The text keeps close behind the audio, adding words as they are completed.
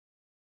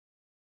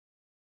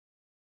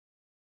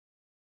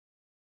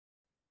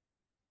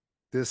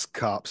This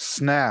cop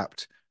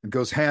snapped and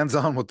goes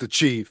hands-on with the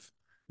chief,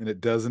 and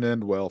it doesn't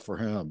end well for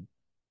him.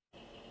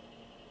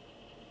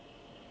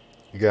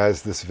 You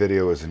guys, this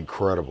video is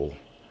incredible.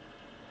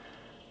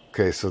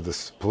 Okay, so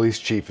this police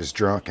chief is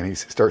drunk and he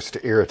starts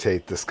to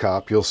irritate this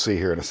cop. You'll see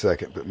here in a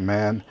second, but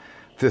man,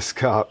 this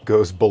cop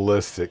goes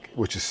ballistic,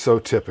 which is so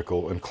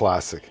typical and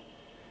classic.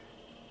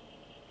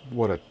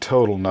 What a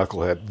total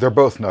knucklehead. They're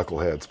both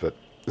knuckleheads, but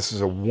this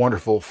is a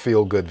wonderful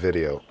feel-good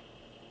video.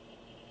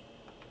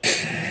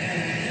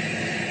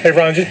 Hey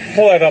Ron, just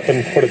pull that up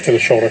and put it to the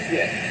shoulder.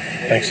 Yeah.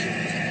 Thanks.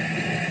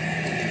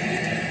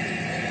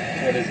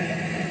 What is it?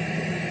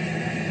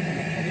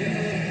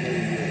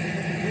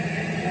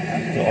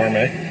 The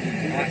RMA.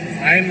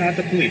 I am not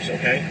the police,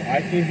 okay?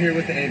 I came here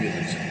with the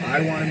ambulance.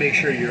 I want to make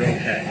sure you're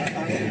okay.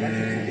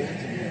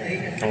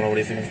 I don't know what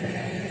he's thinking.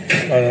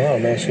 I don't know.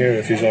 I'm not sure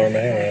if he's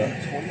RMA or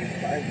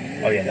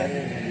not. Oh, yeah, no.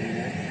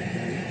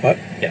 What?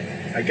 Yeah,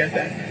 I get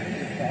that.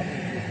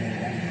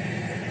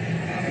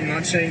 I'm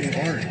not saying you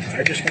aren't.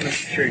 I just want to make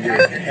sure your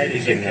head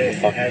is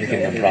okay. He's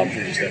giving them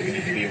Problems that we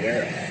need to be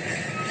aware of.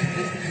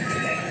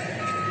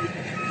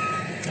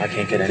 I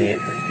can't get any.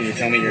 Can you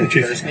tell me your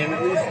first name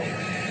at least?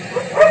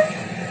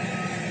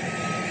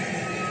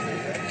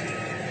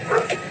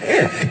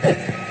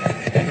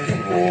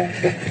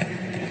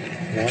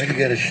 Why do you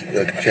got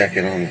a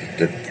jacket on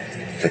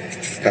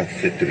that's not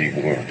fit to be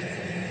worn?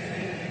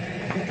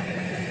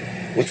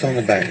 What's on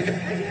the back of it?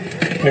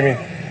 What do you mean?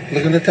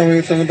 Look at it, tell me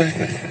what's on the back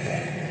of it.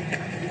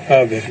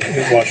 Oh, they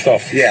washed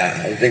off.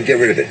 Yeah, then get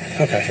rid of it.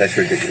 Okay. That's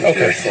ridiculous. Okay.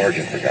 You're a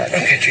sergeant, for God's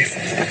sake. Okay, Chief.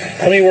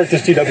 Let me work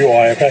this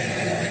DWI, okay?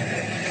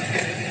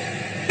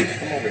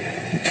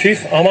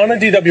 Chief, I'm on a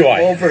DWI.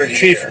 Over here.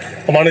 Chief,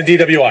 I'm on a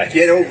DWI.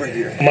 Get over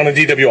here. I'm on a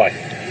DWI.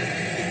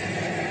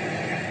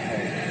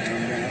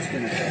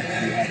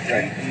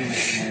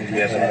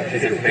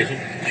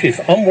 Chief,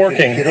 I'm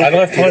working. I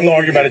don't have time to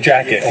argue about a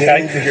jacket,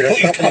 okay?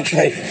 Don't you touch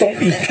me.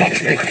 Don't you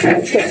touch me.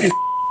 Don't you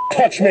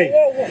touch me.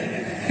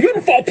 You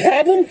have a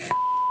problem?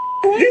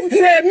 You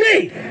grabbed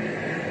me.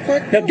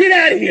 Now get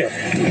out of here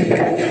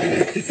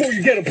before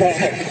you get a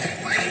problem.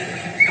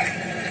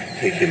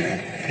 Take him, man.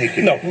 Take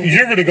him. No,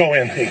 you're going to go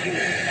in. Take him.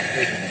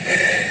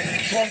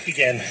 Drunk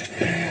again.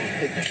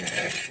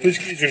 Whose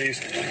keys are these?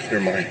 They're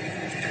mine.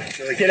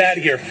 Get out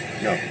of here.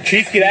 No.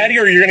 Chief, get out of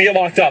here or you're going to get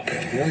locked up.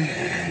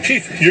 No.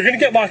 Chief, you're going to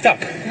get locked up.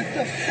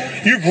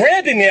 You're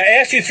grabbing me. I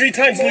asked you 3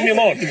 times to leave me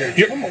alone.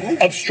 You're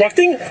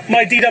obstructing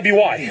my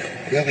DWI.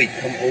 Billy,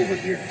 come over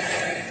here.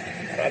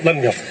 Let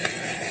me go.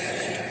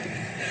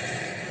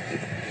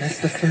 That's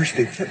the first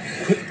thing.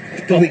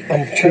 Billy,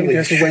 I'm trying to Billy,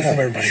 get away from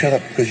everybody. Shut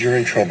up, because you're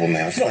in trouble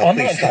now. Stop, I'm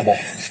please, not in stop. trouble.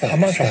 Stop, I'm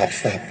not in stop, trouble.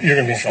 stop. You're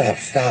going to be in trouble.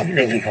 Stop, You're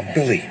going to be Billy, in trouble.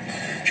 Billy.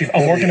 Chief,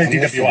 I'm working a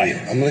listening to you.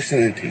 DWI. I'm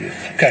listening to you.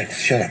 Okay.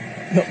 Shut up.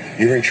 No.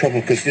 You're in trouble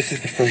because this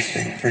is the first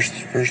thing.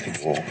 First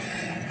of all,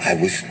 I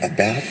was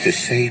about to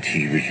say to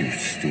you, you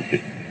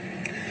stupid.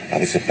 I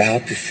was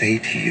about to say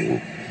to you,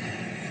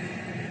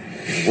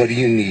 what do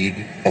you need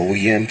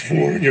OEM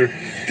for? You're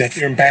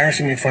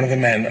embarrassing me in front of the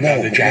men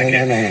about the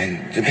jacket.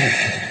 No.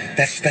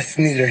 That's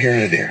neither here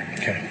nor there.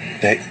 Okay.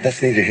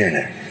 That's neither here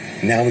nor there.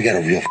 Now we got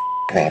a real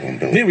problem,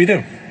 Billy. Yeah, we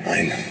do.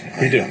 I know.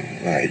 We do.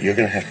 All right, you're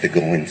gonna have to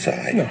go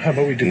inside. No, how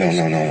about we do this?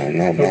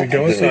 No. We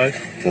go inside.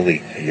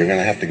 Billy, you're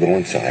gonna have to go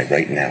inside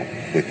right now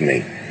with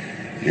me.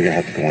 You're gonna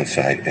have to go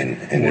inside and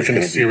We're in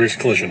a serious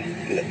collision.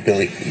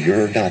 Billy,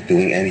 you're not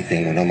doing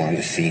anything when I'm on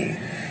the scene,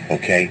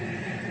 okay?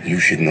 You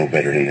should know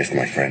better than this,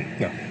 my friend.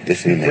 No.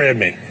 Listen to me. Grab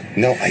me.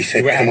 No, I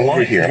said You're out come of over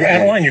line. here. You're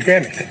out of line. You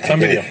grabbed me. It's on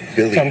video.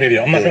 Billy, It's on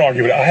video. I'm not going to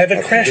argue with it. I have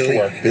a crash to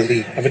work. Billy,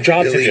 I have a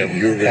job to do.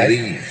 You're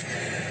relieved.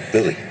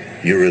 Billy,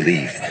 you're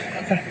relieved.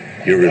 Okay.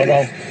 You're Hold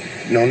on.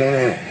 relieved.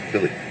 No.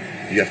 Billy,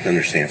 you have to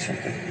understand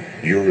something.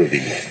 You're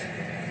relieved.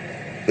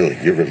 Billy,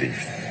 you're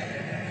relieved.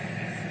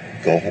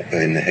 Go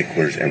in the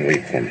headquarters and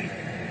wait for me.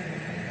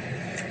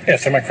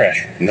 After my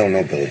crash. No,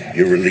 Billy,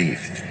 you're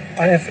relieved.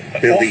 I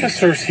have Billy.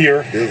 officers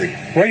here. Billy.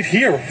 Right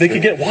here. They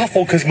could get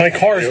waffled because my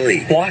car is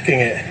Billy. blocking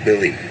it.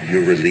 Billy,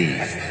 you're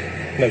relieved.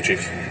 No,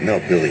 Chief. No,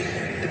 Billy.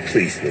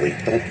 Please, Billy.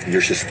 Don't.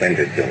 You're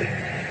suspended, Billy.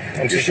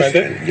 I'm You're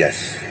suspended?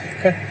 Yes.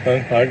 Okay.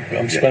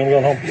 I'm suspended. I'm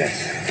going home.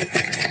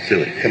 Yes.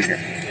 Billy, come here.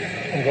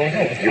 I'm going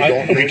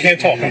home. We No, can't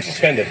talk. no. I'm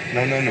suspended.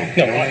 No.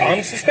 No,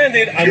 I'm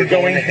suspended. I'm You're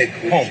going to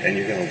headquarters home. and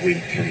you're going to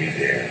wait for me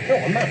there. No,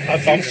 I'm not.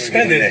 If I'm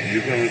suspended, I'm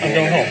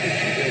going home.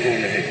 You're going to go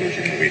in the headquarters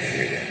and wait for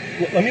me there.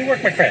 Let me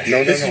work my crash.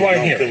 No, This is why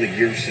I'm here. Billy,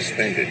 you're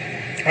suspended.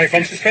 All right, if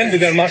I'm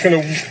suspended, then I'm not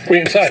going to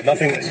wait inside.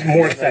 Nothing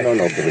more to say. No,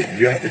 Billy.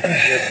 You have to.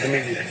 Let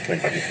me explain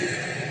to you.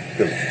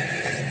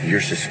 Billy, you're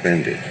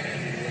suspended.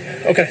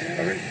 Okay.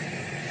 All right.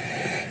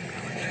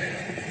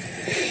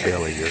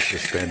 Billy, you're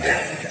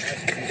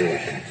suspended.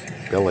 Billy.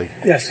 Billy,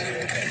 Yes.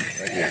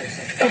 Right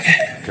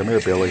here. come here,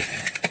 Billy.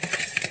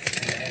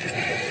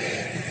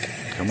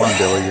 Come on,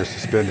 Billy, you're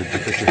suspended. You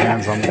put your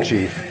hands on the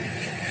chief.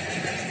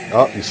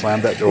 Oh, you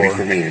slammed that door. Wait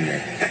for me in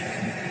there.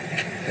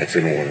 That's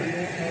an order.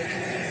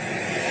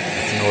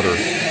 It's an order.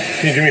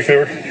 Can you do me a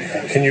favor?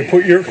 Can you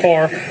put your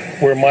car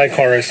where my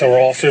car is so our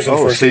officers and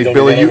Oh, first see, aid don't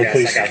Billy, get you- on the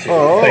police?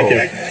 Oh. Thank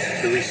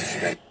you. Billy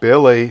suspended.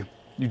 Billy,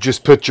 You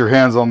just put your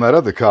hands on that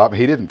other cop.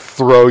 He didn't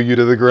throw you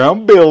to the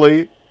ground.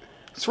 Billy.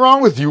 What's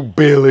wrong with you,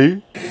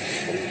 Billy?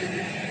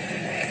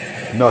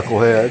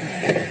 Knucklehead.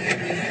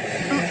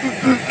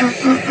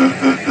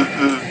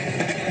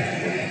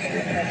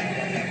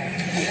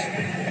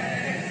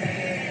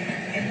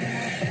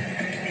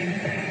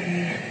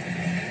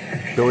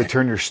 Billy,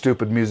 turn your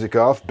stupid music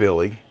off,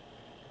 Billy.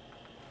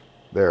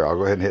 There, I'll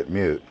go ahead and hit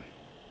mute.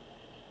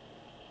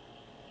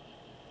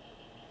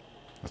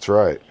 That's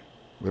right.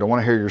 We don't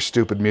want to hear your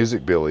stupid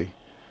music, Billy.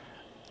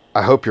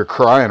 I hope you're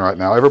crying right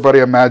now. Everybody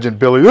imagine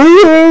Billy,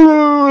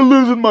 I'm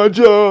losing my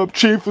job.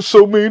 Chief was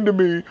so mean to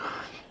me.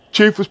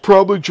 Chief was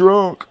probably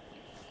drunk.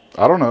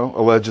 I don't know,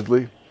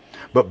 allegedly.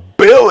 But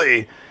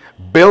Billy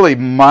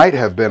might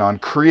have been on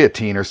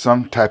creatine or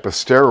some type of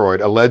steroid,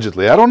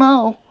 allegedly. I don't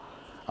know.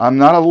 I'm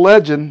not a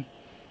legend.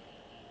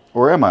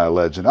 Or am I a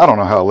legend? I don't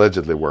know how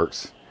allegedly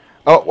works.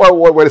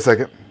 Oh, wait a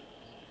second.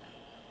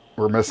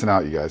 We're missing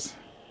out, you guys.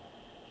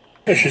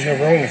 She's gonna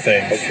ruin the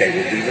thing. Okay,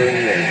 we'll leave her in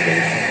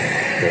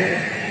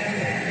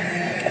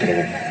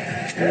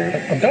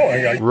there. I'm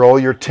going. Roll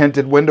your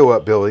tinted window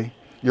up, Billy.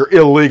 Your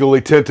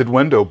illegally tinted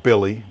window,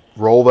 Billy.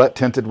 Roll that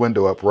tinted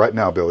window up right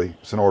now, Billy.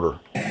 It's an order.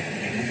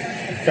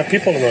 Got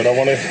people on the road. I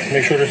want to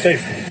make sure they're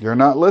safe. You're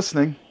not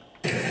listening.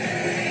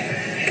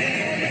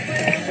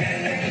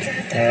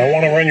 I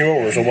want to run you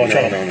over, so watch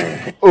out.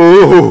 No.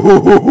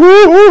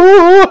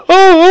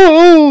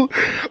 Oh,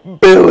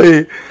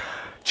 Billy.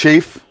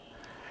 Chief,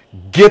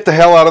 get the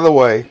hell out of the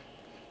way.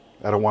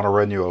 I don't want to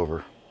run you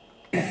over.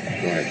 Go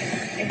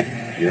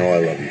ahead. You know I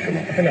love you. Come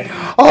on. I know.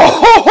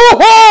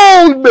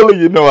 Oh, Billy,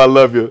 you know I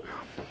love you.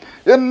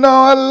 You know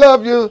I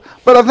love you,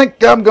 but I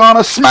think I'm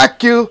gonna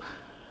smack you.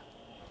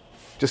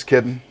 Just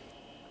kidding.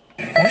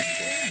 What?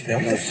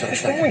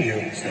 What's wrong with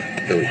you? Stop.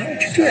 Billy. Why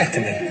would you do that to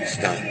me?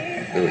 Stop.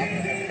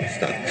 Billy.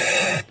 Stop.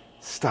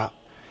 Stop.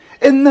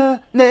 In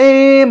the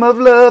name of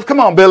love. Come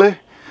on, Billy.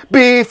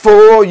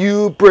 Before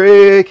you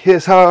break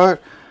his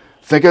heart.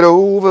 Think it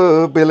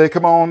over, Billy.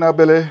 Come on now,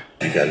 Billy.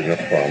 You got enough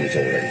problems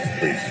already.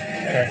 Please.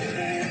 Okay.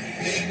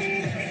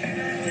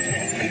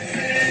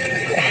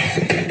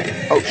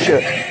 Oh,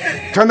 shit.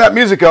 Turn that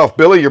music off,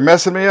 Billy. You're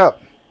messing me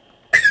up.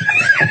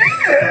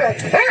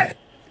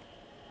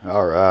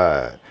 All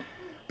right.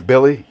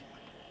 Billy,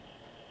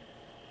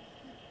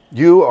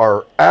 you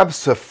are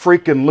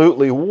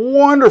abso-freaking-lutely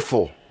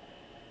wonderful.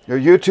 You're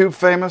YouTube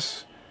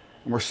famous,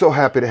 and we're so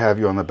happy to have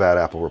you on the Bad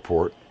Apple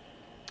Report.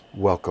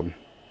 Welcome.